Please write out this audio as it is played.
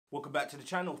Welcome back to the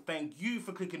channel. Thank you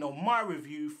for clicking on my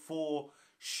review for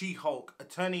She-Hulk,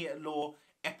 Attorney at Law,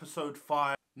 Episode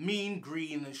 5, Mean,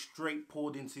 Green and Straight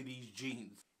Poured Into These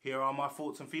Jeans. Here are my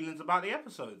thoughts and feelings about the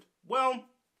episode. Well,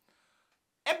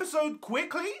 episode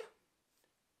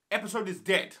is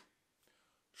dead.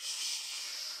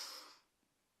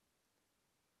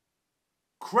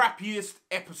 Crappiest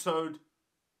episode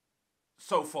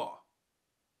so far.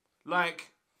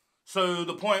 So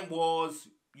the point was,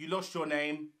 you lost your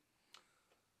name.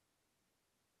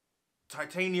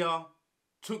 Titania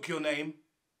took your name.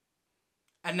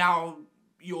 And now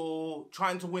you're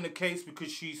trying to win a case because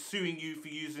she's suing you for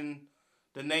using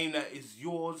the name that is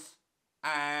yours.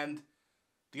 And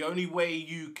the only way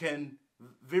you can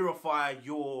verify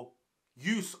your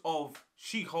use of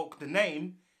She-Hulk, the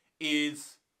name,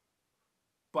 is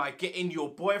by getting your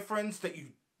boyfriends that you,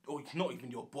 or not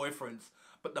even your boyfriends,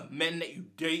 but the men that you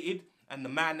dated and the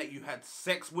man that you had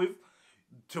sex with,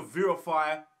 to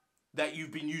verify that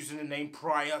you've been using the name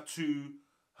prior to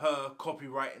her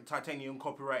copyright, Titanium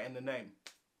copyrighting the name.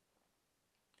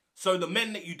 So the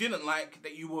men that you didn't like,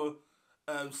 that you were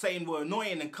saying were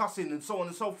annoying and cussing and so on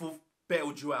and so forth,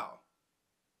 bailed you out.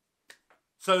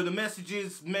 So the message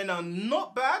is, men are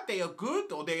not bad, they are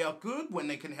good, or they are good when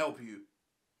they can help you.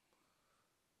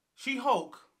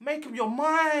 She-Hulk, make up your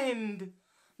mind.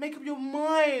 Make up your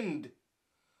mind.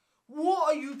 What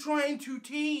are you trying to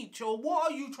teach, or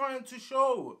what are you trying to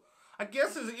show? I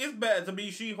guess it is better to be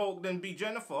She-Hulk than be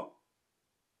Jennifer.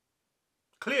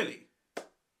 Clearly.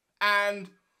 And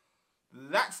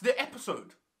that's the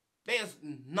episode. There's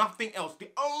nothing else.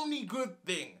 The only good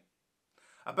thing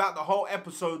about the whole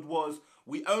episode was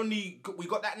we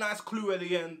got that nice clue at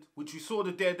the end, which we saw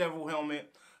the Daredevil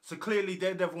helmet. So clearly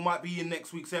Daredevil might be in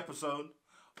next week's episode.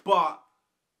 But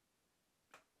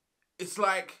it's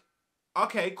like,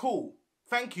 okay, cool.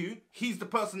 Thank you. He's the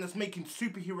person that's making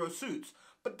superhero suits.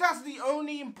 But that's the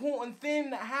only important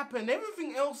thing that happened.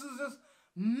 Everything else is just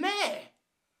meh.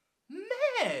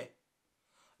 Meh.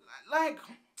 Like,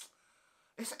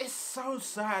 it's so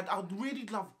sad. I'd really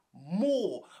love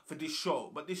more for this show.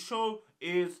 But this show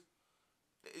is,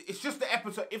 it's just the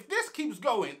episode. If this keeps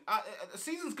going, the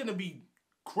season's going to be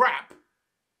crap.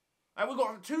 And we've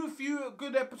got too few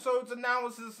good episodes and now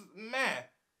it's just meh.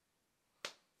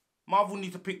 Marvel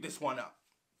need to pick this one up.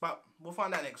 But we'll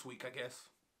find out next week, I guess.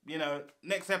 You know,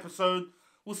 next episode,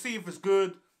 we'll see if it's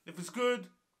good. If it's good,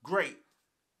 great.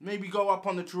 Maybe go up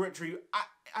on the trajectory.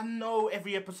 I know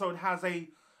every episode has a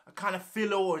kind of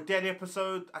filler or a dead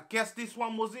episode. I guess this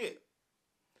one was it.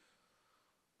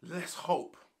 Let's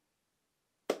hope.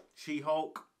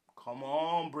 She-Hulk, come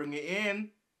on, bring it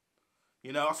in.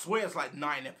 You know, I swear it's like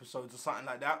 9 episodes or something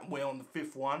like that. We're on the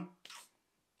 5th one.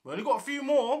 We only got a few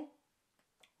more.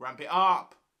 Ramp it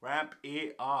up. Ramp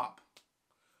it up.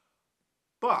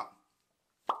 But,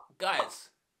 guys,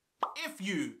 if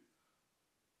you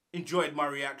enjoyed my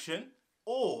reaction,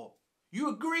 or you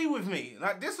agree with me,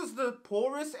 like this is the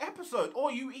poorest episode,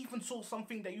 or you even saw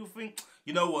something that you think,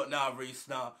 you know what, nah, Rhys,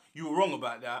 nah, you were wrong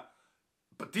about that,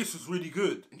 but this was really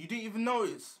good, and you didn't even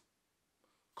notice.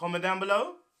 Comment down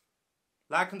below,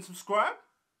 like and subscribe.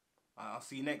 I'll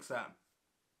see you next time.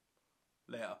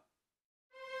 Later.